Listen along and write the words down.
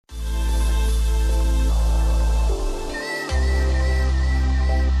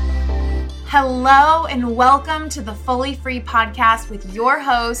Hello and welcome to the Fully Free Podcast with your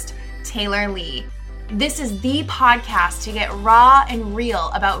host, Taylor Lee. This is the podcast to get raw and real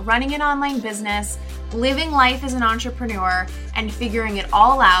about running an online business, living life as an entrepreneur, and figuring it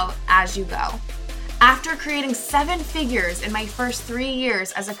all out as you go. After creating 7 figures in my first 3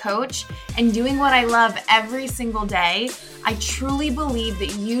 years as a coach and doing what I love every single day, I truly believe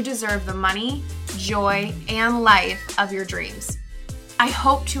that you deserve the money, joy, and life of your dreams. I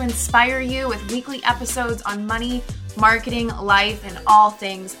hope to inspire you with weekly episodes on money, marketing, life, and all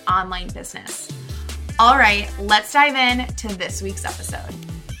things online business. All right, let's dive in to this week's episode.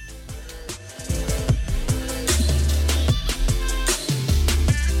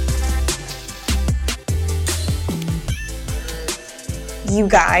 You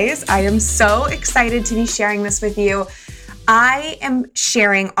guys, I am so excited to be sharing this with you. I am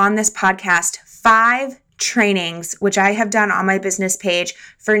sharing on this podcast 5 trainings, which I have done on my business page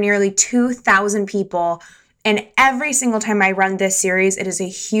for nearly 2,000 people. And every single time I run this series, it is a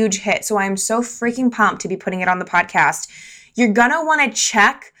huge hit. So I'm so freaking pumped to be putting it on the podcast. You're going to want to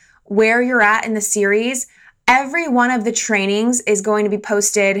check where you're at in the series. Every one of the trainings is going to be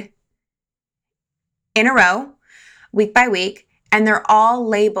posted in a row, week by week, and they're all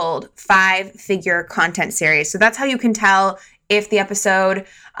labeled 5-figure content series. So that's how you can tell if the episode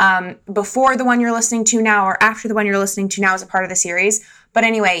before the one you're listening to now or after the one you're listening to now is a part of the series. But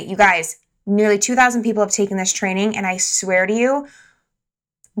anyway, you guys, nearly 2,000 people have taken this training, and I swear to you,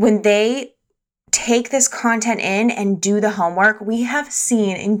 when they take this content in and do the homework, we have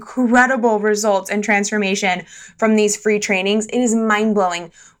seen incredible results and transformation from these free trainings. It is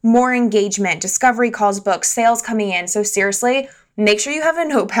mind-blowing. More engagement, discovery calls booked, sales coming in. So seriously, make sure you have a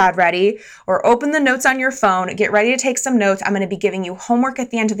notepad ready or open the notes on your phone. Get ready to take some notes. I'm going to be giving you homework at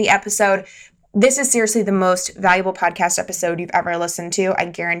the end of the episode. This is seriously the most valuable podcast episode you've ever listened to. I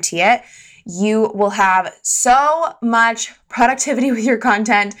guarantee it. You will have so much productivity with your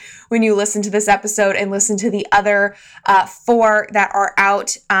content when you listen to this episode and listen to the other 4 that are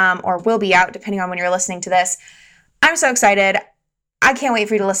out or will be out depending on when you're listening to this. I'm so excited. I can't wait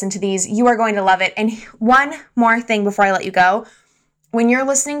for you to listen to these. You are going to love it. And one more thing before I let you go. When you're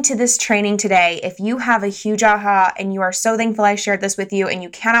listening to this training today, if you have a huge aha and you are so thankful I shared this with you and you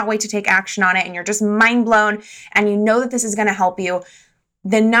cannot wait to take action on it and you're just mind blown and you know that this is going to help you,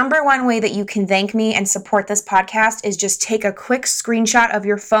 the number one way that you can thank me and support this podcast is just take a quick screenshot of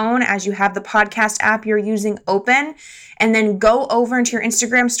your phone as you have the podcast app you're using open, and then go over into your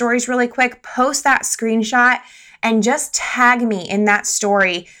Instagram stories really quick, post that screenshot, and just tag me in that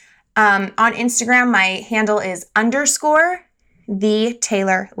story. On Instagram, my handle is _the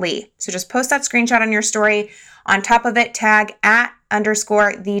Taylor Lee. So just post that screenshot on your story. On top of it, tag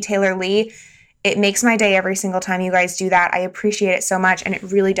 @_the Taylor Lee. It makes my day every single time you guys do that. I appreciate it so much, and it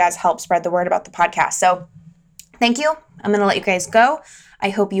really does help spread the word about the podcast. So thank you. I'm going to let you guys go. I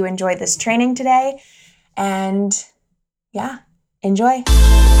hope you enjoyed this training today, and yeah, enjoy.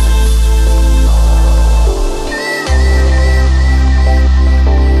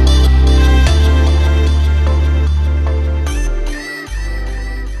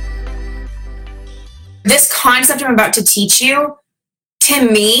 This concept I'm about to teach you,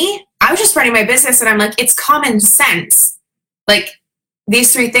 to me, I was just running my business and I'm like, it's common sense. Like,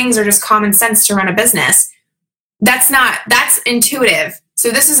 these 3 things are just common sense to run a business. That's intuitive. So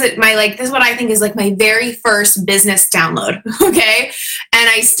this is this is what I think is like my very first business download. Okay. And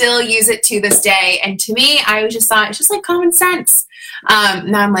I still use it to this day. And to me, I just thought it's just like common sense.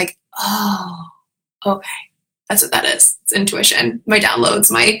 Now I'm like, oh, okay. That's what that is. It's intuition. My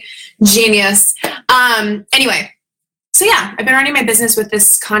downloads, my genius. Anyway, so yeah, I've been running my business with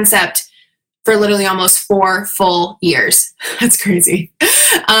this concept for literally almost 4 full years. That's crazy.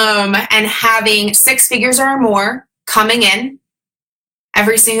 And having 6 figures or more coming in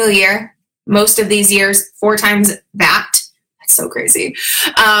every single year, most of these years, 4 times that. That's so crazy.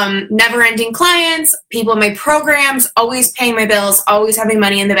 Never-ending clients, people in my programs, always paying my bills, always having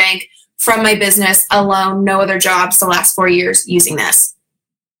money in the bank from my business alone, no other jobs the last 4 years using this.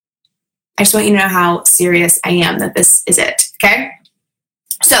 I just want you to know how serious I am that this is it, okay?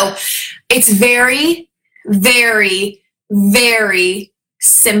 So it's very, very, very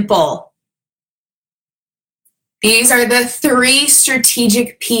simple. These are the 3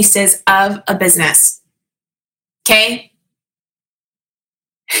 strategic pieces of a business, okay?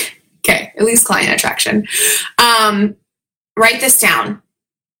 Okay, at least client attraction. Write this down.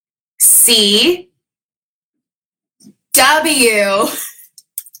 C, W,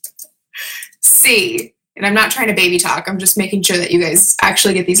 C. And I'm not trying to baby talk. I'm just making sure that you guys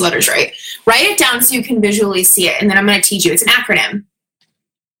actually get these letters right. Write it down so you can visually see it. And then I'm going to teach you. It's an acronym.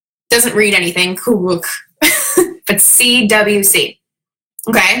 Doesn't read anything. But CWC.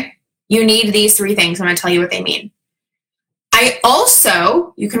 Okay? You need these 3 things. I'm going to tell you what they mean. I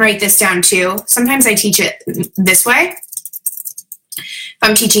also, you can write this down too. Sometimes I teach it this way. If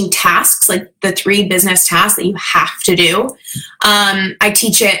I'm teaching tasks, like the 3 business tasks that you have to do, I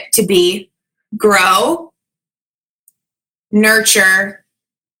teach it to be grow, nurture,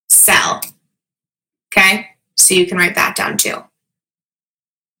 sell. Okay? So you can write that down too.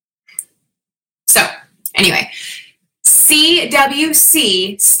 So anyway,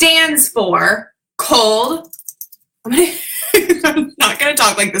 CWC stands for cold. I'm not going to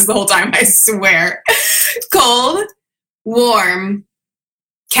talk like this the whole time, I swear. Cold, warm,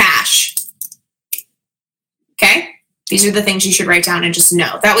 cash. Okay? These are the things you should write down and just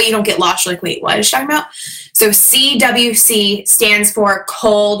know. That way you don't get lost. You're like, wait, what is she talking about? So CWC stands for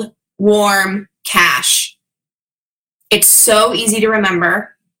cold, warm, cash. It's so easy to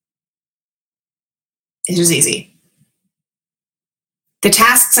remember. It's just easy. The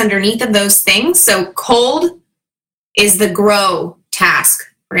tasks underneath of those things. So cold is the grow task.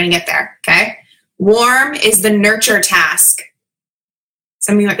 We're going to get there, okay? Warm is the nurture task.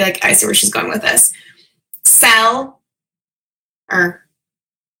 Some of you might be like, I see where she's going with this. Sell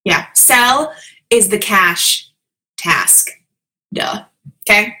is the cash task. Duh.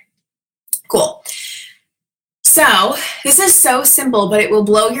 Okay? Cool. So this is so simple, but it will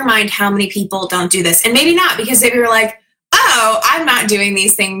blow your mind how many people don't do this. And maybe not, because maybe you're like, oh, I'm not doing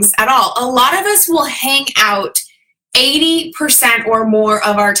these things at all. A lot of us will hang out 80% or more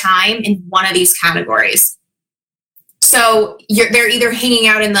of our time in one of these categories. So they're either hanging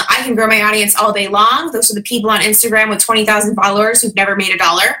out in the I can grow my audience all day long. Those are the people on Instagram with 20,000 followers who've never made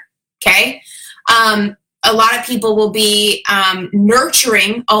 $1. Okay. A lot of people will be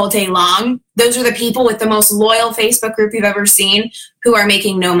nurturing all day long. Those are the people with the most loyal Facebook group you've ever seen who are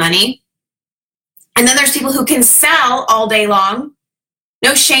making no money. And then there's people who can sell all day long.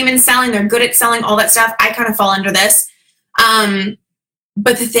 No shame in selling. They're good at selling, all that stuff. I kind of fall under this.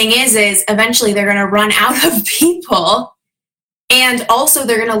 But the thing is eventually they're going to run out of people, and also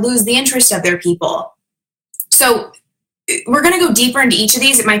they're going to lose the interest of their people. So we're going to go deeper into each of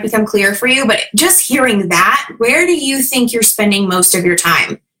these. It might become clear for you, but just hearing that, where do you think you're spending most of your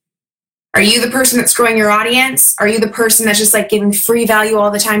time? Are you the person that's growing your audience? Are you the person that's just like giving free value all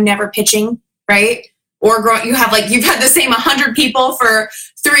the time, never pitching, right? Or you've had the same 100 people for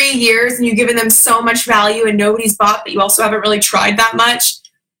 3 years and you've given them so much value and nobody's bought, but you also haven't really tried that much.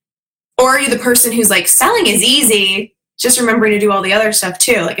 Or are you the person who's like, selling is easy, just remembering to do all the other stuff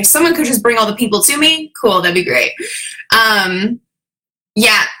too. Like if someone could just bring all the people to me, cool, that'd be great.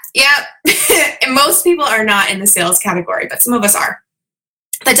 Yeah. And most people are not in the sales category, but some of us are.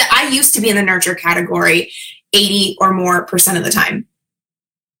 But I used to be in the nurture category 80 or more % of the time.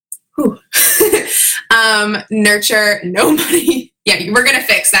 Whew. Nurture, no money. Yeah, we're going to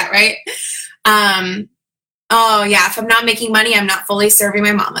fix that, right? Oh yeah, if I'm not making money, I'm not fully serving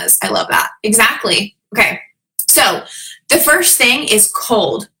my mamas. I love that. Exactly. Okay. So the first thing is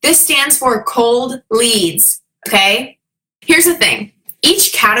cold. This stands for cold leads. Okay. Here's the thing.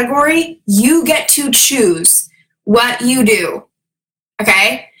 Each category, you get to choose what you do.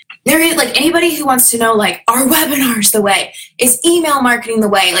 Okay. There is like anybody who wants to know, like, are webinars the way? Is email marketing the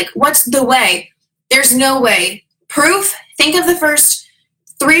way? Like, what's the way? There's no way. Proof, think of the first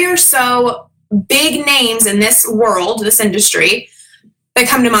 3 or so big names in this world, this industry, that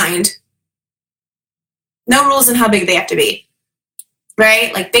come to mind. No rules in how big they have to be,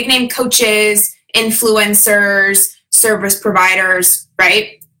 right? Like big name coaches, influencers, service providers,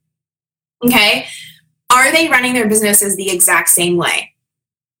 right? Okay. Are they running their businesses the exact same way?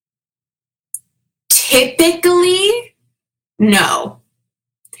 Typically, no.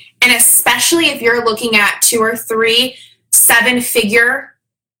 And especially if you're looking at 2 or 3 7-figure,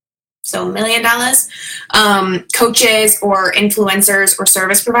 so $1 million, coaches or influencers or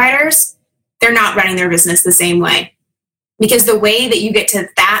service providers, they're not running their business the same way. Because the way that you get to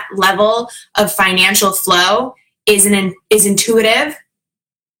that level of financial flow is intuitive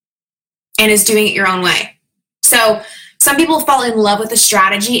and is doing it your own way. So some people fall in love with a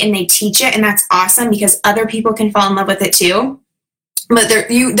strategy and they teach it, and that's awesome because other people can fall in love with it too.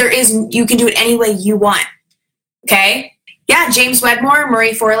 But you can do it any way you want. Okay? Yeah, James Wedmore,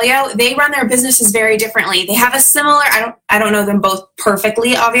 Marie Forleo, they run their businesses very differently. They have a similar, I don't know them both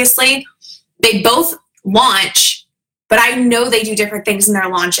perfectly, obviously. They both launch, but I know they do different things in their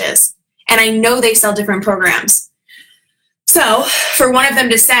launches. And I know they sell different programs. So for one of them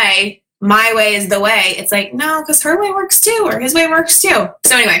to say, my way is the way, it's like, no, because her way works too, or his way works too.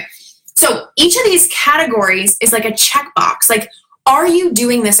 So anyway, so each of these categories is like a checkbox. Like, are you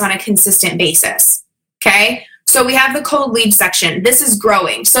doing this on a consistent basis? Okay. So we have the cold lead section. This is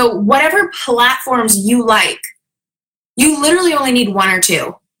growing. So whatever platforms you like, you literally only need one or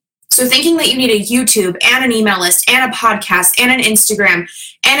two. So thinking that you need a YouTube and an email list and a podcast and an Instagram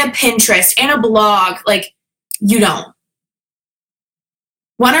and a Pinterest and a blog, like, you don't.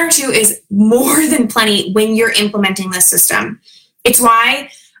 One or two is more than plenty when you're implementing this system. It's why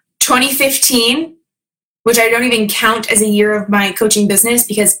 2015, which I don't even count as a year of my coaching business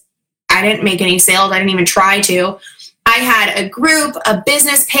because I didn't make any sales. I didn't even try to. I had a group, a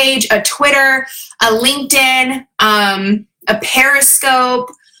business page, a Twitter, a LinkedIn, a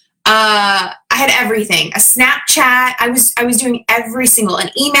Periscope. I had everything, a Snapchat. I was doing every single, an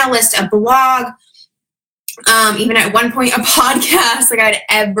email list, a blog, even at one point, a podcast. Like, I had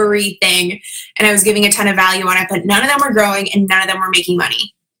everything, and I was giving a ton of value on it, but none of them were growing and none of them were making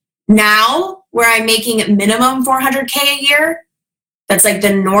money. Now, where I'm making minimum $400K a year, that's like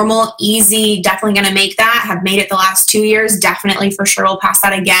the normal, easy, definitely going to make that, have made it the last 2 years, definitely for sure will pass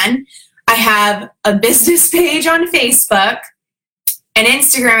that again. I have a business page on Facebook, an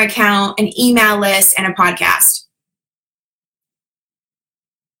Instagram account, an email list, and a podcast.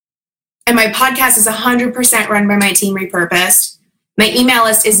 And my podcast is 100% run by my team Repurposed. My email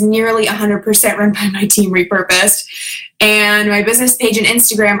list is nearly 100% run by my team Repurposed. And my business page and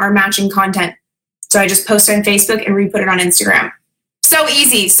Instagram are matching content. So I just post on Facebook and re-put it on Instagram. So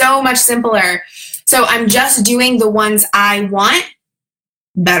easy, so much simpler. So I'm just doing the ones I want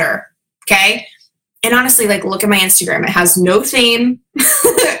better, okay? And honestly, like, look at my Instagram. It has no theme.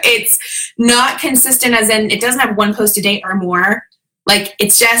 It's not consistent, as in it doesn't have one post a day or more. Like,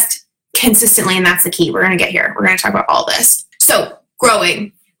 it's just consistently, and that's the key. We're going to get here. We're going to talk about all this. So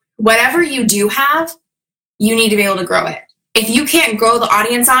growing. Whatever you do have, you need to be able to grow it. If you can't grow the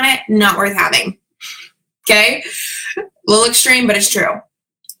audience on it, not worth having. Okay? A little extreme, but it's true.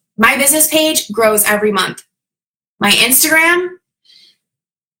 My business page grows every month. My Instagram,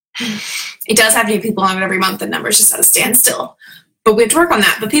 it does have new people on it every month. The numbers just at a standstill. But we have to work on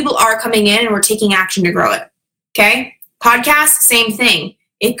that. But people are coming in and we're taking action to grow it. Okay? Podcast, same thing.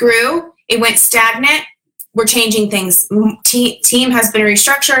 It grew. It went stagnant. We're changing things. Team has been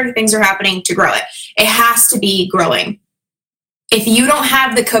restructured. Things are happening to grow it. It has to be growing. If you don't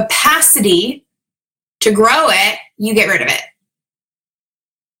have the capacity to grow it, you get rid of it.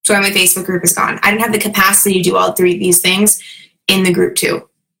 So my Facebook group is gone. I didn't have the capacity to do all three of these things in the group too,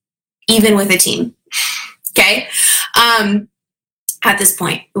 even with a team. Okay? At this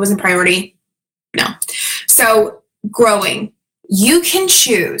point, it wasn't a priority. No. So growing. You can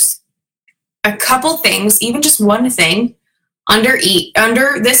choose a couple things, even just one thing, under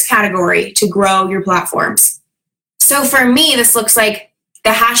this category to grow your platforms. So for me, this looks like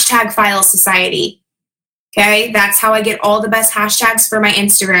the hashtag File Society. Okay, that's how I get all the best hashtags for my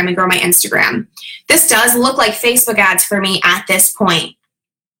Instagram and grow my Instagram. This does look like Facebook ads for me at this point.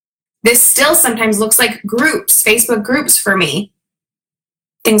 This still sometimes looks like groups, Facebook groups for me.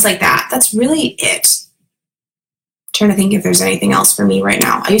 Things like that. That's really it. I'm trying to think if there's anything else for me right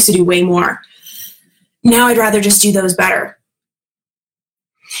now. I used to do way more. Now I'd rather just do those better.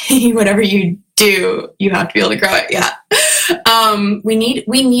 Whatever you do, you have to be able to grow it. Yeah. We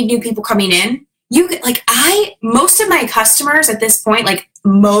need new people coming in. Most of my customers at this point, like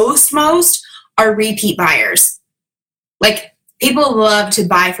most are repeat buyers. Like, people love to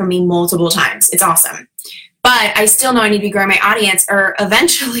buy from me multiple times. It's awesome. But I still know I need to be growing my audience, or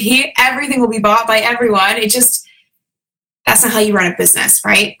eventually everything will be bought by everyone. That's not how you run a business,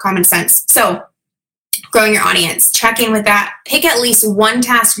 right? Common sense. So growing your audience, check in with that. Pick at least one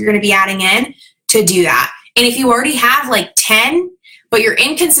task you're going to be adding in to do that. And if you already have like 10, but you're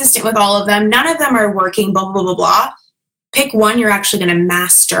inconsistent with all of them, none of them are working, blah, blah, blah, blah, pick one you're actually going to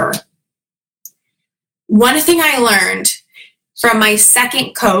master. One thing I learned from my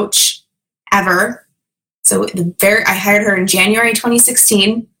second coach ever, so I hired her in January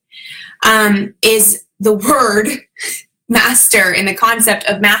 2016, is the word master and the concept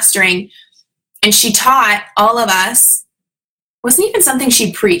of mastering. And she taught all of us, wasn't even something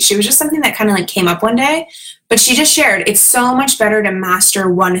she preached. It was just something that kind of like came up one day. But she just shared, it's so much better to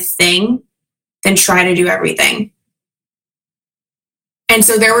master one thing than try to do everything. And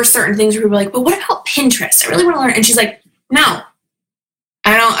so there were certain things where we were like, but what about Pinterest? I really want to learn. And she's like, no,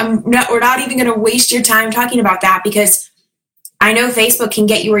 we're not even going to waste your time talking about that, because I know Facebook can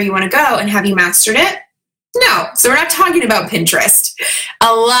get you where you want to go. And have you mastered it? No. So we're not talking about Pinterest.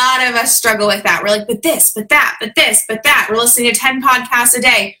 A lot of us struggle with that. We're like, but this, but that, but this, but that. We're listening to 10 podcasts a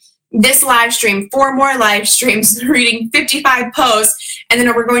day. This live stream, 4 more live streams, reading 55 posts, And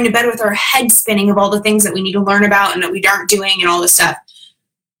then we're going to bed with our head spinning of all the things that we need to learn about and that we aren't doing and all this stuff.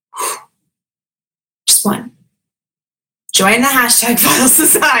 Just one. Join the hashtag File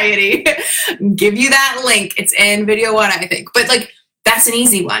Society. Give you that link. It's in video 1, I think. But like, that's an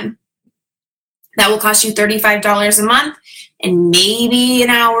easy one. That will cost you $35 a month and maybe an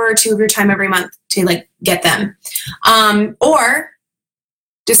hour or 2 of your time every month to like get them. Or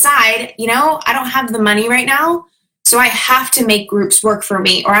decide, I don't have the money right now, so I have to make groups work for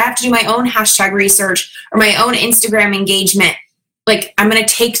me, or I have to do my own hashtag research or my own Instagram engagement. Like, I'm going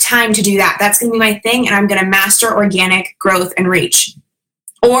to take time to do that. That's going to be my thing, and I'm going to master organic growth and reach.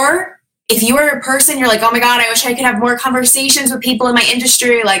 Or if you are a person, you're like, oh my God, I wish I could have more conversations with people in my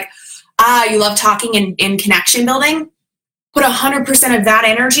industry. Like, you love talking and connection building. Put 100% of that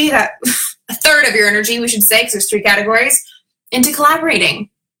energy, that a third of your energy, we should say, because there's 3 categories, into collaborating.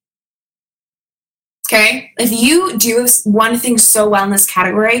 Okay? If you do one thing so well in this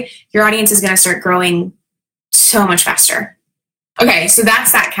category, your audience is going to start growing so much faster. Okay, so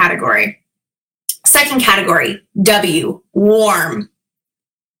that's that category. Second category, W, warm.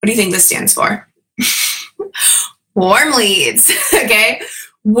 What do you think this stands for? Warm leads, okay?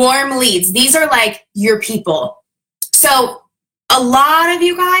 Warm leads. These are like your people. So a lot of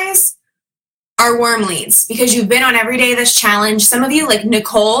you guys are warm leads because you've been on Every Day This Challenge. Some of you, like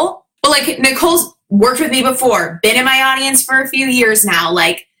Nicole, Nicole's worked with me before, been in my audience for a few years now.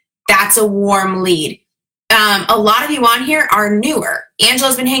 Like, that's a warm lead. A lot of you on here are newer.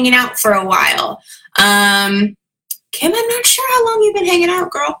 Angela's been hanging out for a while. Kim, I'm not sure how long you've been hanging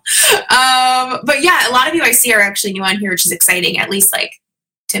out, girl. But yeah, a lot of you I see are actually new on here, which is exciting, at least like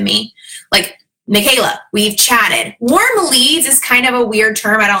to me. Like Michaela, we've chatted. Warm leads is kind of a weird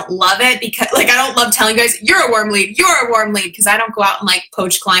term. I don't love it because I don't love telling you guys, you're a warm lead, because I don't go out and like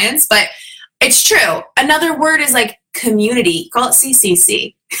poach clients, but it's true. Another word is like community. Call it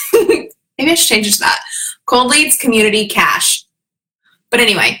CCC. Maybe I should change it to that. Cold leads, community, cash. But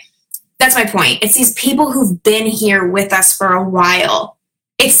anyway, that's my point. It's these people who've been here with us for a while.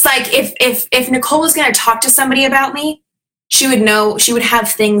 It's like if Nicole was going to talk to somebody about me, she would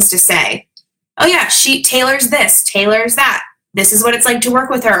have things to say. Oh yeah, Taylor's this, Taylor's that. This is what it's like to work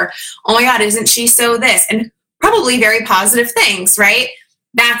with her. Oh my God, isn't she so this? And probably very positive things, right?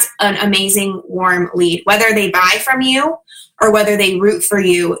 That's an amazing warm lead. Whether they buy from you or whether they root for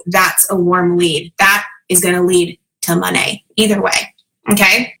you, that's a warm lead. That is going to lead to money. Either way.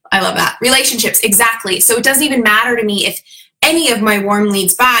 Okay? I love that. Relationships, exactly. So it doesn't even matter to me if any of my warm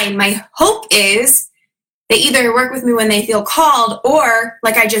leads buy. My hope is they either work with me when they feel called, or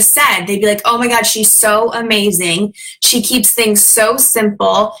like I just said, they'd be like, oh my God, she's so amazing. She keeps things so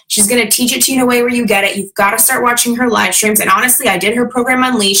simple. She's going to teach it to you in a way where you get it. You've got to start watching her live streams. And honestly, I did her program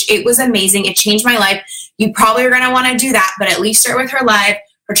Unleash. It was amazing. It changed my life. You probably are going to want to do that, but at least start with her live.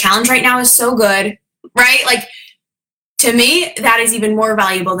 Her challenge right now is so good, right? Like, to me, that is even more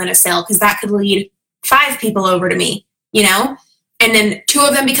valuable than a sale, because that could lead 5 people over to me, and then 2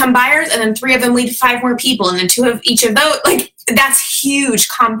 of them become buyers, and then 3 of them lead to 5 more people, and then 2 of each of those. Like, that's huge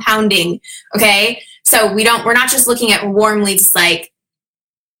compounding. Okay. So we're not just looking at warm leads like,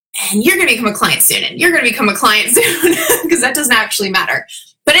 and you're going to become a client soon, and you're going to become a client soon, because that doesn't actually matter.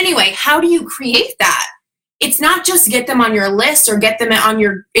 But anyway, how do you create that? It's not just get them on your list or get them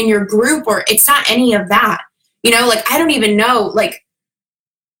in your group, or it's not any of that. I don't even know,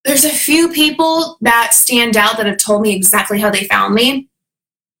 there's a few people that stand out that have told me exactly how they found me.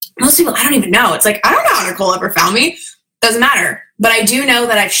 Most people, I don't even know. It's like, I don't know how Nicole ever found me. Doesn't matter. But I do know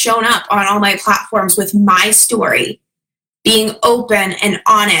that I've shown up on all my platforms with my story, being open and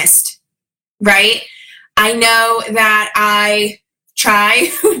honest, right? I know that I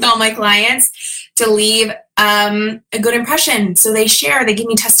try with all my clients to leave a good impression. So they share, they give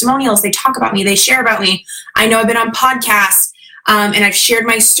me testimonials, they talk about me, they share about me. I know I've been on podcasts, and I've shared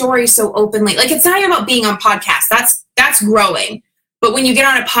my story so openly. Like, it's not even about being on podcasts. That's growing. But when you get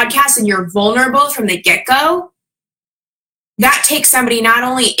on a podcast and you're vulnerable from the get-go, that takes somebody not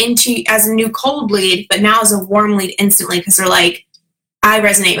only into as a new cold lead, but now as a warm lead instantly, because they're like, I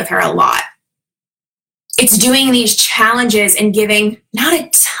resonate with her a lot. It's doing these challenges and giving not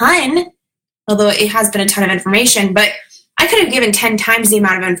a ton, although it has been a ton of information, but I could have given 10 times the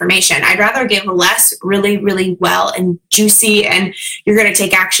amount of information. I'd rather give less, really, really well and juicy, and you're going to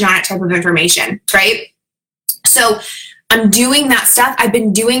take action on it type of information, right? So I'm doing that stuff. I've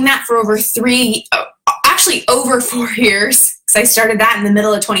been doing that for over 4 years, because I started that in the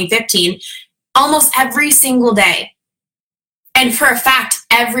middle of 2015, almost every single day. And for a fact,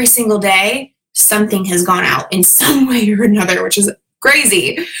 every single day, something has gone out in some way or another, which is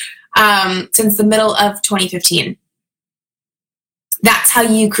crazy, since the middle of 2015. That's how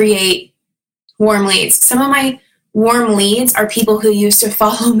you create warm leads. Some of my warm leads are people who used to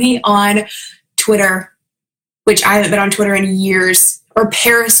follow me on Twitter, which I haven't been on Twitter in years, or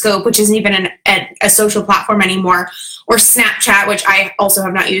Periscope, which isn't even a social platform anymore, or Snapchat, which I also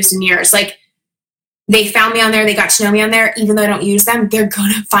have not used in years. Like, they found me on there, they got to know me on there. Even though I don't use them, they're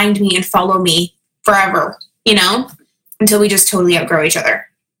going to find me and follow me forever, until we just totally outgrow each other.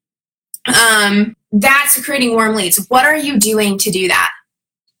 That's creating warm leads. What are you doing to do that?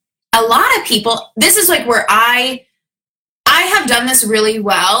 A lot of people, this is like where I have done this really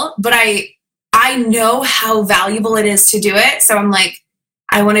well, but I know how valuable it is to do it. So I'm like,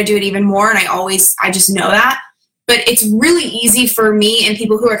 I want to do it even more. And I just know that. But it's really easy for me and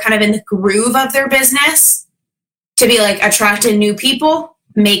people who are kind of in the groove of their business to be like, attract in new people,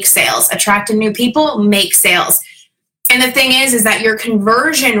 make sales. Attract in new people, make sales. And the thing is that your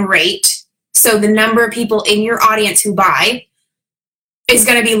conversion rate, so the number of people in your audience who buy, is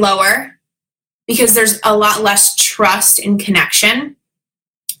going to be lower because there's a lot less trust and connection.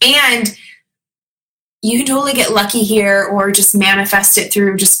 And you can totally get lucky here or just manifest it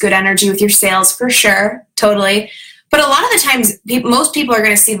through just good energy with your sales, for sure. Totally. But a lot of the times, most people are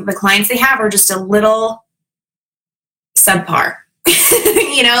going to see that the clients they have are just a little subpar, and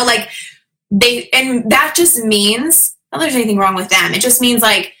that just means, not that there's anything wrong with them. It just means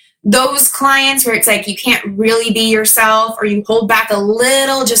like those clients where it's like you can't really be yourself, or you hold back a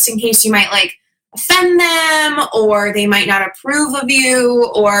little just in case you might like offend them, or they might not approve of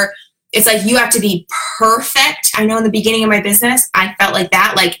you, or it's like you have to be perfect. I know in the beginning of my business, I felt like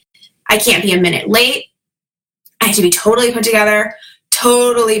that. Like, I can't be a minute late. I have to be totally put together,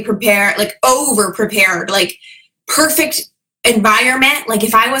 totally prepared, like over prepared, like perfect environment. Like,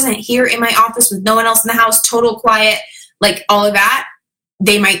 if I wasn't here in my office with no one else in the house, total quiet, like all of that,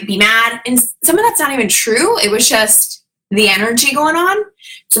 they might be mad. And some of that's not even true. It was just the energy going on.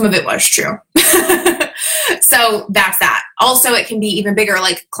 Some of it was true. So that's that. Also, it can be even bigger,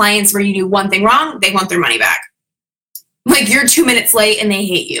 like clients where you do one thing wrong, they want their money back. Like, you're 2 minutes late and they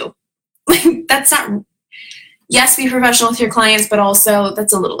hate you. Like, that's not, yes, be professional with your clients, but also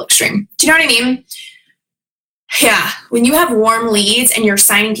that's a little extreme. Do you know what I mean? Yeah. When you have warm leads and you're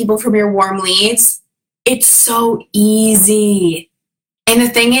signing people from your warm leads, it's so easy. And the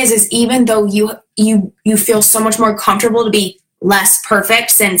thing is even though you feel so much more comfortable to be less perfect,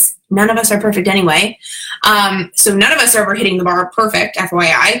 since none of us are perfect anyway. So none of us are ever hitting the bar perfect,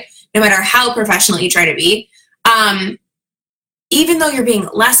 FYI, no matter how professional you try to be. Even though you're being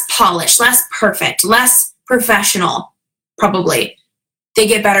less polished, less perfect, less professional, probably, they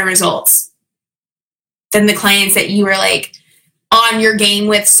get better results than the clients that you were like on your game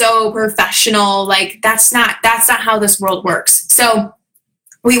with, so professional. Like, that's not how this world works. So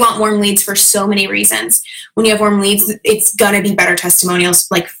we want warm leads for so many reasons. When you have warm leads, it's going to be better testimonials,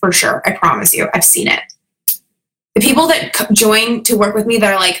 like, for sure. I promise you. I've seen it. The people that join to work with me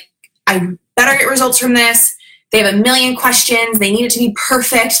that are like, I better get results from this. They have a million questions. They need it to be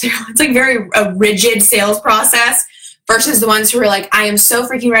perfect. It's like very a rigid sales process versus the ones who are like, I am so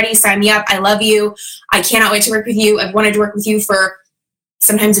freaking ready. Sign me up. I love you. I cannot wait to work with you. I've wanted to work with you for,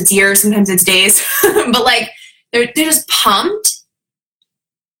 sometimes it's years, sometimes it's days, but like, they're just pumped.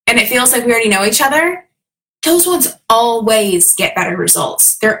 And it feels like we already know each other. Those ones always get better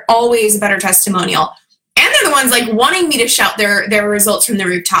results. They're always a better testimonial. And they're the ones like wanting me to shout their results from the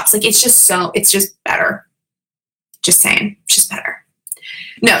rooftops. Like, it's just better. Just saying, it's just better.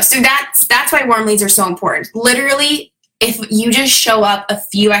 No, so that's why warm leads are so important. Literally, if you just show up a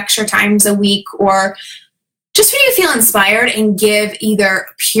few extra times a week, or just when you feel inspired and give either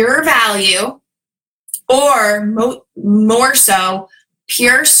pure value or more so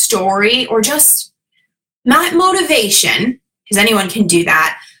pure story, or just not motivation, because anyone can do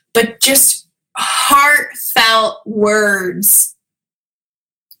that, but just heartfelt words.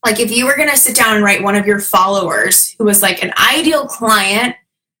 Like, if you were going to sit down and write one of your followers who was like an ideal client,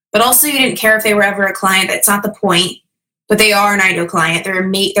 but also you didn't care if they were ever a client, that's not the point, but they are an ideal client.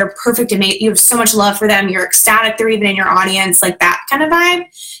 They're perfect. You have so much love for them. You're ecstatic they're even in your audience, like that kind of vibe.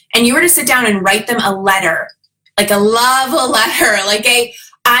 And you were to sit down and write them a letter, like a love letter, like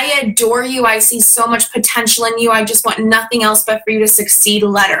I adore you. I see so much potential in you. I just want nothing else but for you to succeed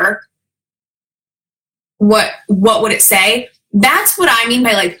letter. What would it say? That's what I mean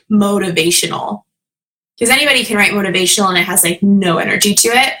by like motivational. Because anybody can write motivational and it has like no energy to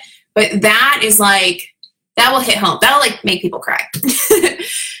it. But that is like, that will hit home. That'll like make people cry.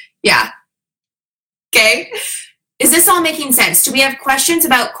 Yeah. Okay. Is this all making sense? Do we have questions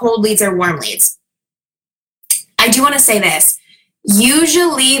about cold leads or warm leads? I do want to say this.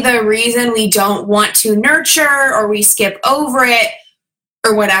 Usually the reason we don't want to nurture or we skip over it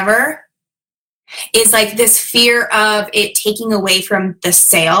or whatever is like this fear of it taking away from the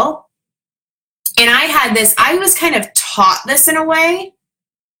sale. And I was kind of taught this in a way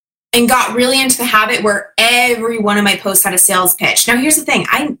and got really into the habit where every one of my posts had a sales pitch. Now, here's the thing.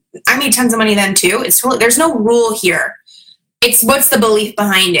 I made tons of money then too. There's no rule here. It's what's the belief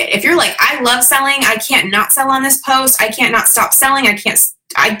behind it. If you're like, I love selling, I can't not sell on this post, I can't not stop selling, I can't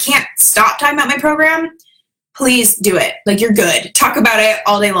stop talking about my program, please do it. Like, you're good. Talk about it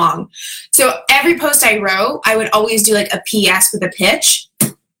all day long. So every post I wrote, I would always do like a PS with a pitch.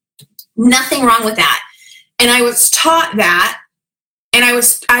 Nothing wrong with that. And I was taught that, and I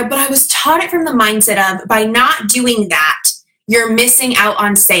was taught it from the mindset of, by not doing that, you're missing out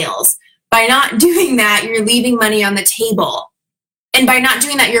on sales. By not doing that, you're leaving money on the table. And by not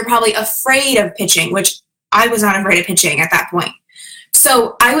doing that, you're probably afraid of pitching, which I was not afraid of pitching at that point.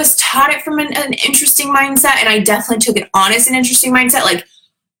 So I was taught it from an interesting mindset, and I definitely took it on as an interesting mindset. Like,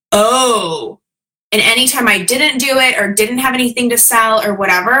 oh, and anytime I didn't do it or didn't have anything to sell or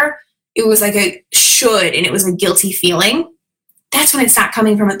whatever, it was like a should, and it was a guilty feeling. That's when it's not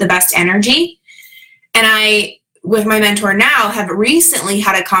coming from the best energy. And I, with my mentor now, have recently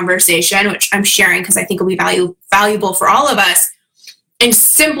had a conversation, which I'm sharing because I think will be valuable for all of us. And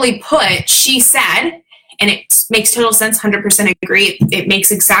simply put, she said, and it makes total sense, 100% agree, it makes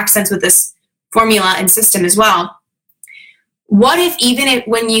exact sense with this formula and system as well. What if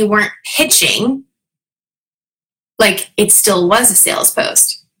when you weren't pitching, like, it still was a sales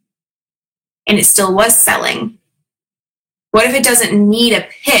post and it still was selling? What if it doesn't need a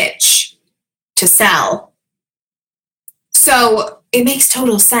pitch to sell? So it makes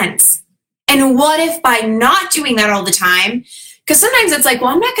total sense. And what if by not doing that all the time, because sometimes it's like, well,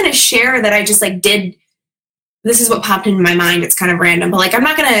 I'm not going to share that I just like did, this is what popped into my mind. It's kind of random, but like, I'm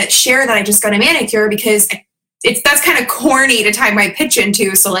not going to share that I just got a manicure because that's kind of corny to tie my pitch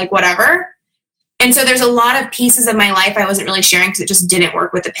into. So like, whatever. And so there's a lot of pieces of my life I wasn't really sharing because it just didn't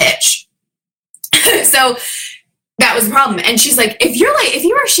work with the pitch. So that was the problem. And she's like, if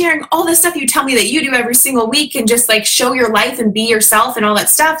you are sharing all this stuff you tell me that you do every single week and just like show your life and be yourself and all that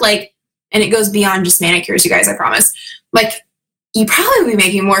stuff, like, and it goes beyond just manicures, you guys, I promise. Like, you probably would be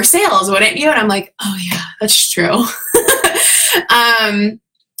making more sales, wouldn't you? And I'm like, oh yeah, that's true.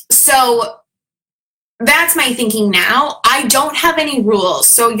 So that's my thinking now. I don't have any rules.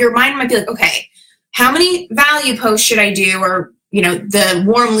 So your mind might be like, okay, how many value posts should I do? Or, the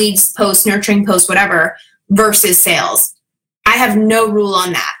warm leads post, nurturing post, whatever, versus sales. I have no rule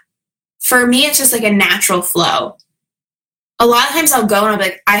on that. For me, it's just like a natural flow. A lot of times I'll go and I'll be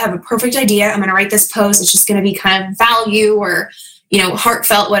like, I have a perfect idea. I'm going to write this post. It's just going to be kind of value or,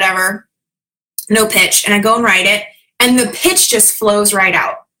 heartfelt, whatever. No pitch. And I go and write it. And the pitch just flows right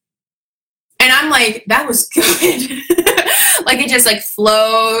out. And I'm like, that was good. Like, it just like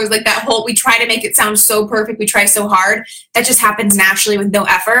flows, like that whole, we try to make it sound so perfect. We try so hard. That just happens naturally with no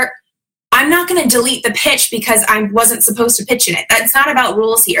effort. I'm not going to delete the pitch because I wasn't supposed to pitch in it. That's not about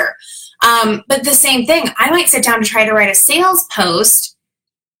rules here. But the same thing, I might sit down to try to write a sales post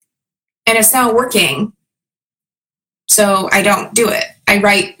and it's not working. So I don't do it. I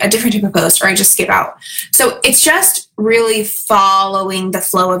write a different type of post or I just skip out. So it's just really following the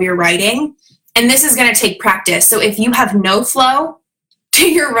flow of your writing. And this is going to take practice. So if you have no flow to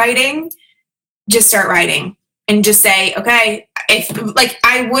your writing, just start writing and just say, okay,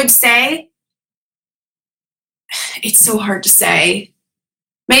 I would say, it's so hard to say,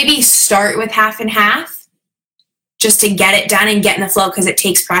 maybe start with half and half just to get it done and get in the flow because it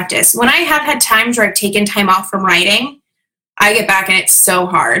takes practice. When I have had times where I've taken time off from writing, I get back and it's so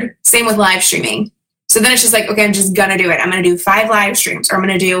hard. Same with live streaming. So then it's just like, okay, I'm just going to do it. I'm going to do 5 live streams, or I'm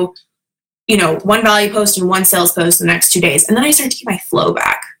going to do, 1 value post and 1 sales post in the next 2 days. And then I start to get my flow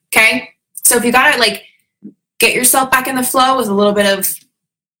back. Okay. So if you got to get yourself back in the flow with a little bit of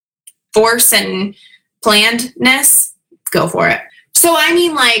force and plannedness, go for it. So I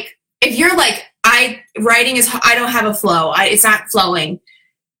mean, if you're like, I don't have a flow, it's not flowing,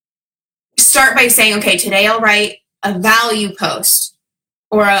 start by saying, okay, today I'll write a value post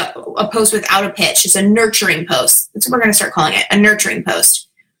or a post without a pitch. It's a nurturing post. That's what we're going to start calling it, a nurturing post.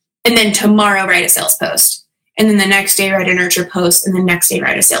 And then tomorrow write a sales post. And then the next day write a nurture post. And the next day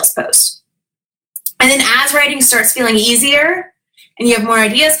write a sales post. And then as writing starts feeling easier and you have more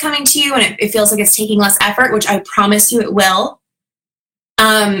ideas coming to you and it feels like it's taking less effort, which I promise you it will.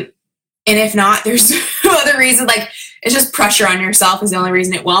 And if not, there's no other reason. It's just pressure on yourself is the only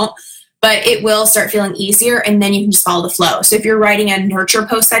reason it won't. But it will start feeling easier, and then you can just follow the flow. So if you're writing a nurture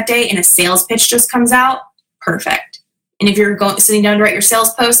post that day and a sales pitch just comes out, perfect. And if you're sitting down to write your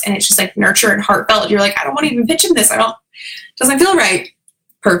sales post and it's just like nurture and heartfelt, you're like, I don't want to even pitch in this. Doesn't feel right.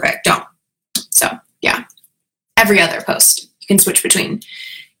 perfect. Don't. So yeah, every other post you can switch between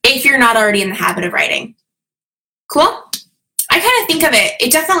if you're not already in the habit of writing. Cool. I kind of think of it.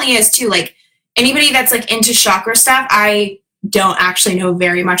 It definitely is too. Like anybody that's like into chakra stuff, I don't actually know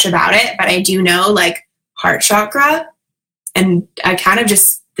very much about it, but I do know like heart chakra. And I kind of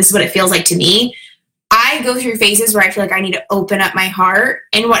just, this is what it feels like to me. I go through phases where I feel like I need to open up my heart.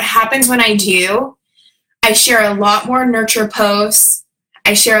 And what happens when I do, I share a lot more nurture posts.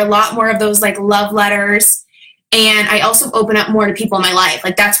 I share a lot more of those like love letters. And I also open up more to people in my life.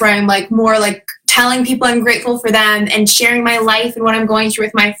 Like that's where I'm like more like telling people I'm grateful for them and sharing my life and what I'm going through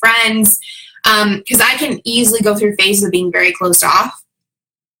with my friends. Because I can easily go through phases of being very closed off.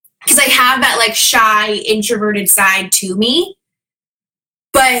 Because I have that like shy, introverted side to me.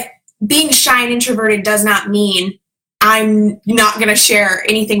 But being shy and introverted does not mean I'm not going to share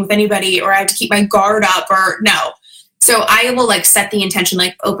anything with anybody or I have to keep my guard up or no. So I will like set the intention,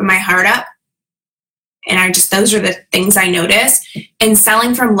 like open my heart up. And those are the things I notice. And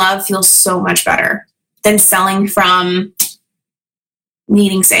selling from love feels so much better than selling from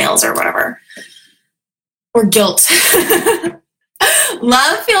needing sales or whatever. Or guilt.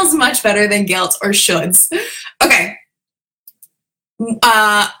 Love feels much better than guilt or shoulds. Okay.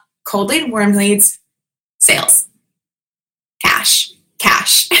 Cold lead, warm leads, sales. Cash,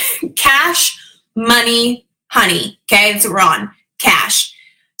 money, honey. Okay, that's what we're on. Cash.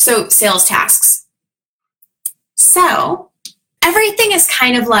 So sales tasks. So everything is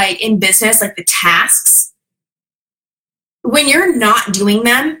kind of like in business, like the tasks. When you're not doing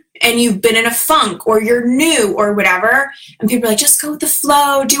them and you've been in a funk or you're new or whatever, and people are like, just go with the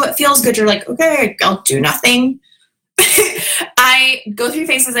flow, do what feels good. You're like, okay, I'll do nothing. I go through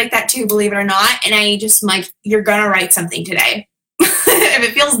phases like that too, believe it or not. And I just like, you're going to write something today. If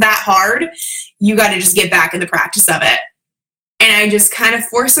it feels that hard, you got to just get back in the practice of it. And I just kind of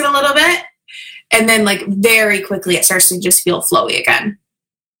force it a little bit. And then like very quickly, it starts to just feel flowy again.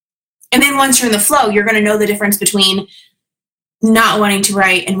 And then once you're in the flow, you're going to know the difference between not wanting to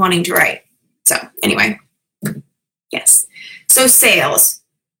write and wanting to write. So anyway, yes. So sales.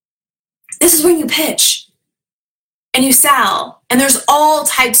 This is when you pitch and you sell. And there's all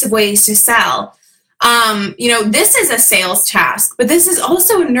types of ways to sell. This is a sales task, but this is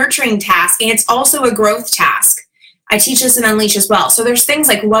also a nurturing task, and it's also a growth task. I teach this in Unleash as well. So there's things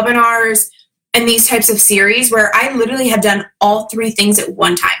like webinars and these types of series where I literally have done all three things at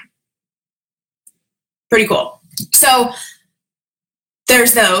one time. Pretty cool. So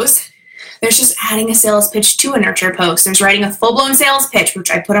there's those. There's just adding a sales pitch to a nurture post. There's writing a full-blown sales pitch,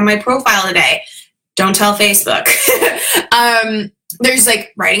 which I put on my profile today. Don't tell Facebook. There's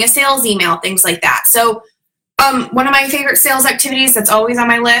like writing a sales email, things like that. So one of my favorite sales activities that's always on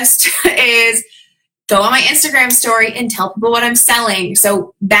my list is go on my Instagram story and tell people what I'm selling.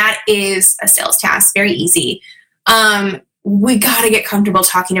 So that is a sales task, very easy. We got to get comfortable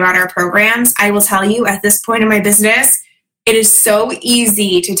talking about our programs. I will tell you at this point in my business, it is so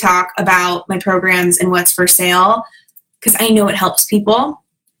easy to talk about my programs and what's for sale because I know it helps people.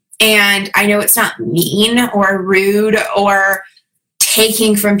 And I know it's not mean or rude or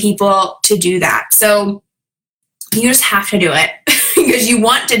taking from people to do that. So you just have to do it because you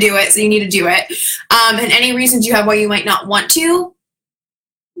want to do it. So you need to do it. And any reasons you have why you might not want to,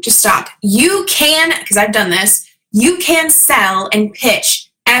 just stop. You can, because I've done this, you can sell and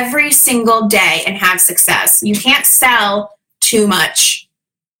pitch every single day and have success. You can't sell too much.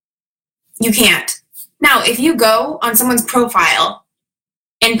 You can't. Now, if you go on someone's profile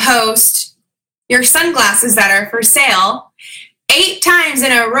and post your sunglasses that are for sale 8 times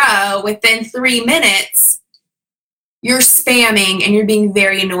in a row within 3 minutes, you're spamming and you're being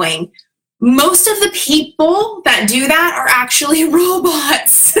very annoying. Most of the people that do that are actually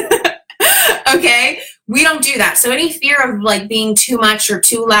robots. Okay? We don't do that. So any fear of like being too much or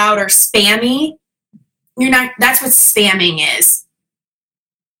too loud or spammy, that's what spamming is.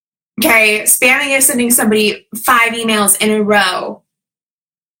 Okay? Spamming is sending somebody 5 emails in a row,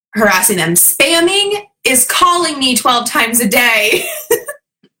 harassing them. Spamming is calling me 12 times a day.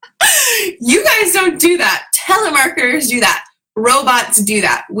 You guys don't do that. Telemarketers do that. Robots do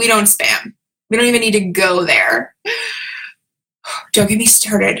that. We don't spam. We don't even need to go there. Don't get me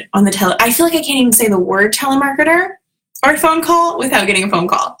started on the I feel like I can't even say the word telemarketer or phone call without getting a phone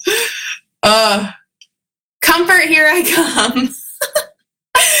call. Comfort, here I come.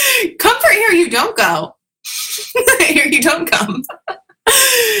 Comfort, here you don't go. Here you don't come.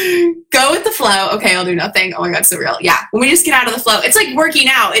 Go with the flow. Okay, I'll do nothing. Oh my God, so real. Yeah, when we just get out of the flow, it's like working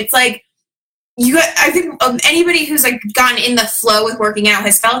out. It's like I think anybody who's like gotten in the flow with working out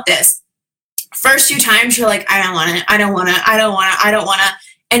has felt this. First few times you're like, I don't want to.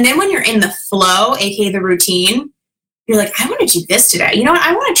 And then when you're in the flow, aka the routine, you're like, I want to do this today. You know what?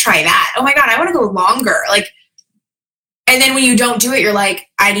 I want to try that. Oh my God, I want to go longer. Like, and then when you don't do it, you're like,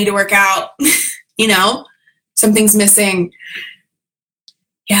 I need to work out. You know, something's missing.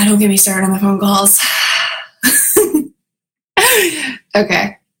 Yeah, don't get me started on the phone calls.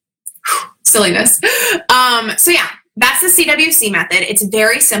 Okay. Silliness. So yeah, that's the CWC method. It's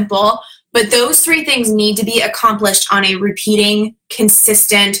very simple, but those 3 things need to be accomplished on a repeating,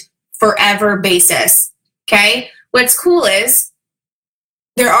 consistent, forever basis. Okay. What's cool is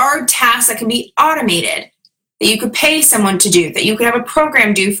there are tasks that can be automated, that you could pay someone to do, that you could have a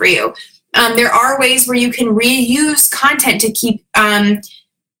program do for you. There are ways where you can reuse content to keep, God,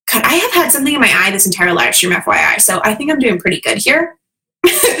 I have had something in my eye this entire live stream, FYI. So I think I'm doing pretty good here.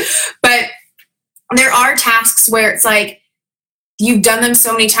 But there are tasks where it's like, you've done them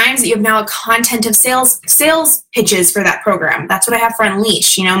so many times that you have now a content of sales pitches for that program. That's what I have for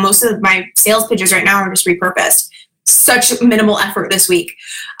Unleash. You know, most of my sales pitches right now are just repurposed. Such minimal effort this week.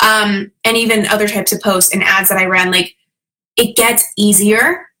 And even other types of posts and ads that I ran, like, it gets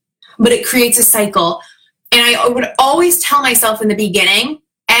easier, but it creates a cycle. And I would always tell myself in the beginning,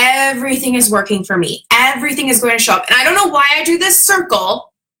 everything is working for me. Everything is going to show up. And I don't know why I do this circle.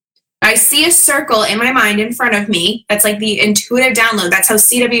 I see a circle in my mind in front of me. That's like the intuitive download. That's how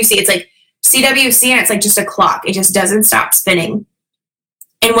CWC, it's like CWC and it's like just a clock. It just doesn't stop spinning.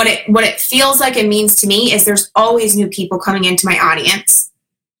 And what it feels like it means to me is there's always new people coming into my audience.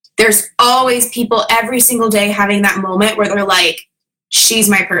 There's always people every single day having that moment where they're like, she's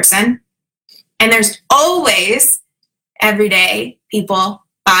my person. And there's always every day people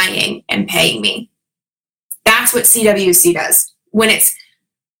buying and paying me. That's what CWC does when it's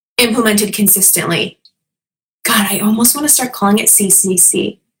implemented consistently. God, I almost want to start calling it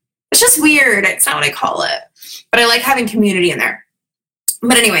CCC. It's just weird. It's not what I call it. But I like having community in there.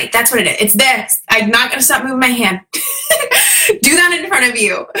 But anyway, that's what it is. It's this. I'm not going to stop moving my hand. Do that in front of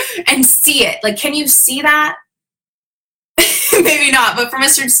you and see it. Like, can you see that? Maybe not. But from a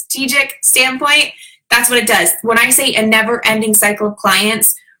strategic standpoint, that's what it does. When I say a never-ending cycle of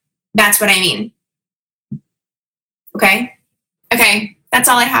clients, that's what I mean. Okay? Okay. That's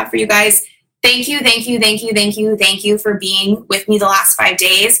all I have for you guys. Thank you for being with me the last 5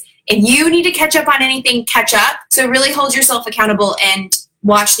 days. If you need to catch up on anything, catch up. So really hold yourself accountable and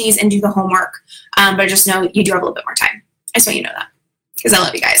watch these and do the homework. But just know you do have a little bit more time. I just want you to know that because I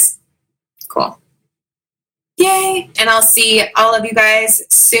love you guys. Cool. Yay. And I'll see all of you guys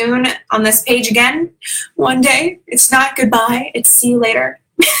soon on this page again one day. It's not goodbye. It's see you later.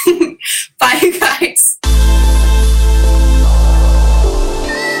 Bye, you guys.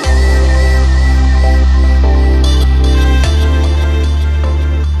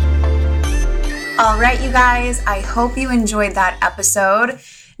 All right, you guys, I hope you enjoyed that episode.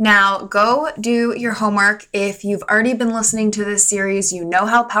 Now, go do your homework. If you've already been listening to this series, you know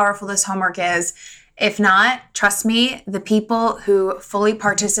how powerful this homework is. If not, trust me, the people who fully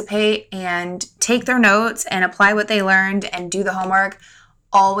participate and take their notes and apply what they learned and do the homework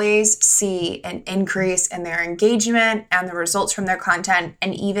always see an increase in their engagement and the results from their content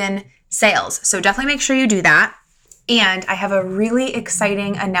and even sales. So definitely make sure you do that. And I have a really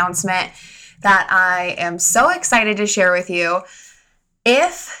exciting announcement that I am so excited to share with you.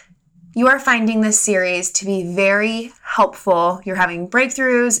 If you are finding this series to be very helpful, you're having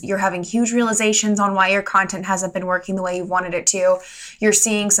breakthroughs, you're having huge realizations on why your content hasn't been working the way you wanted it to, you're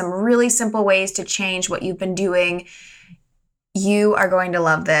seeing some really simple ways to change what you've been doing, you are going to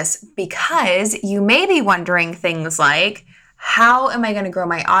love this because you may be wondering things like, how am I going to grow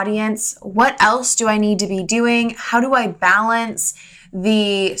my audience? What else do I need to be doing? How do I balance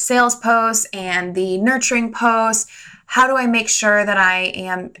the sales posts and the nurturing posts? How do I make sure that I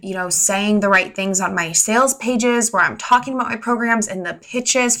am, saying the right things on my sales pages where I'm talking about my programs and the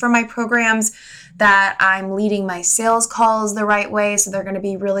pitches for my programs, that I'm leading my sales calls the right way so they're going to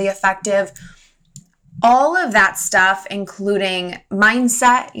be really effective? All of that stuff, including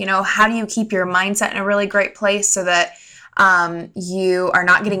mindset, how do you keep your mindset in a really great place so that you are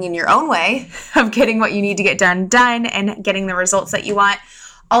not getting in your own way of getting what you need to get done and getting the results that you want.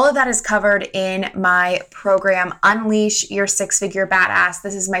 All of that is covered in my program, Unleash Your Six-Figure Badass.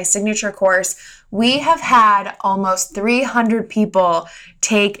 This is my signature course. We have had almost 300 people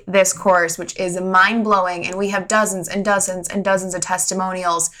take this course, which is mind-blowing. And we have dozens and dozens and dozens of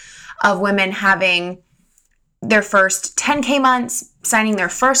testimonials of women having their first 10K months, signing their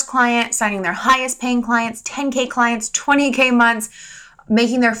first client, signing their highest paying clients, 10K clients, 20K months,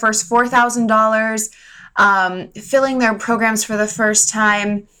 making their first $4,000, filling their programs for the first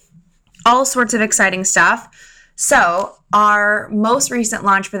time, all sorts of exciting stuff. So our most recent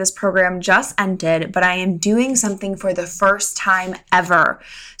launch for this program just ended, but I am doing something for the first time ever.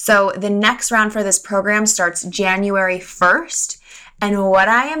 So the next round for this program starts January 1st. And what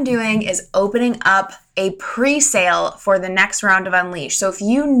I am doing is opening up a pre-sale for the next round of Unleash. So if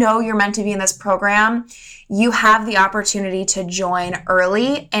you know you're meant to be in this program, you have the opportunity to join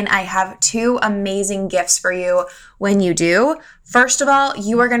early. And I have 2 amazing gifts for you when you do. First of all,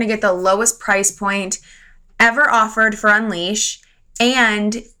 you are going to get the lowest price point ever offered for Unleash,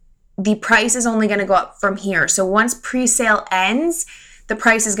 and the price is only going to go up from here. So once pre-sale ends, the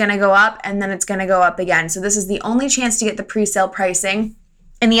price is going to go up and then it's going to go up again. So this is the only chance to get the pre-sale pricing.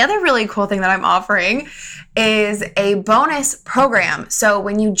 And the other really cool thing that I'm offering is a bonus program. So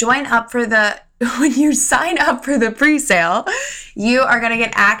when you sign up for the pre-sale, you are going to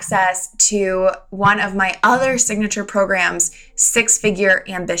get access to one of my other signature programs, Six Figure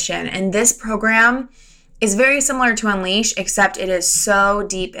Ambition. And this program is very similar to Unleash, except it is so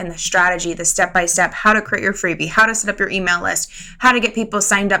deep in the strategy, the step-by-step, how to create your freebie, how to set up your email list, how to get people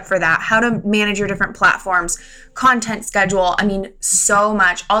signed up for that, how to manage your different platforms, content schedule. I mean, so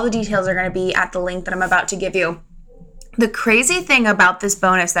much. All the details are going to be at the link that I'm about to give you. The crazy thing about this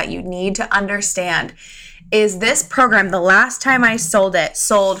bonus that you need to understand is this program, the last time I sold it,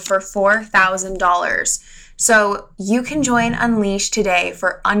 sold for $4,000. So you can join Unleash today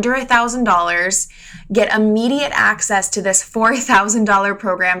for under $1,000, get immediate access to this $4,000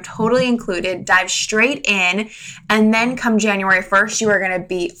 program, totally included, dive straight in, and then come January 1st, you are going to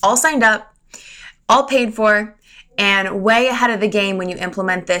be all signed up, all paid for, and way ahead of the game when you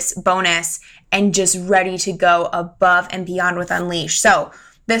implement this bonus and just ready to go above and beyond with Unleash. So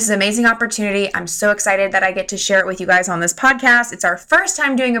this is an amazing opportunity. I'm so excited that I get to share it with you guys on this podcast. It's our first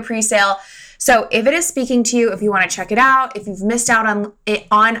time doing a pre-sale. So if it is speaking to you, if you want to check it out, if you've missed out on it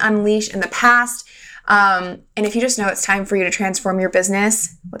on Unleash in the past, and if you just know it's time for you to transform your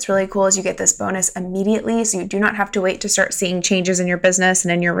business, what's really cool is you get this bonus immediately. So you do not have to wait to start seeing changes in your business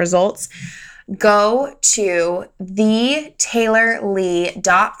and in your results. Go to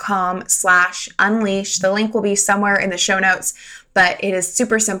thetaylorlee.com/unleash. The link will be somewhere in the show notes, but it is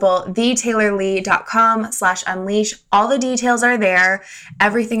super simple. thetaylorlee.com/unleash. All the details are there.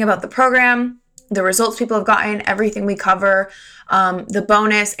 Everything about the program, the results people have gotten, everything we cover, the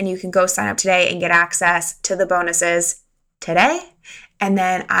bonus, and you can go sign up today and get access to the bonuses today. And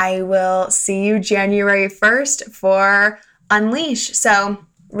then I will see you January 1st for Unleash. So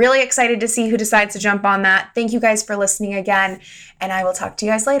really excited to see who decides to jump on that. Thank you guys for listening again, and I will talk to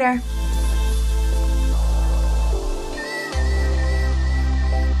you guys later.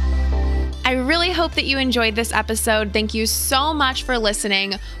 I really hope that you enjoyed this episode. Thank you so much for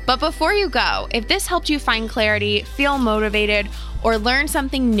listening. But before you go, if this helped you find clarity, feel motivated, or learn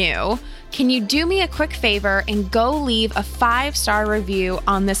something new, can you do me a quick favor and go leave a 5-star review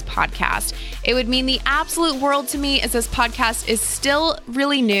on this podcast? It would mean the absolute world to me, as this podcast is still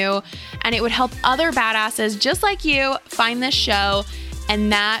really new, and it would help other badasses just like you find this show.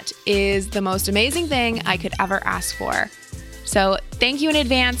 And that is the most amazing thing I could ever ask for. So thank you in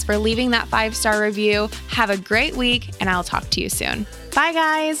advance for leaving that 5-star review. Have a great week, and I'll talk to you soon. Bye,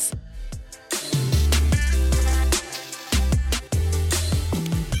 guys.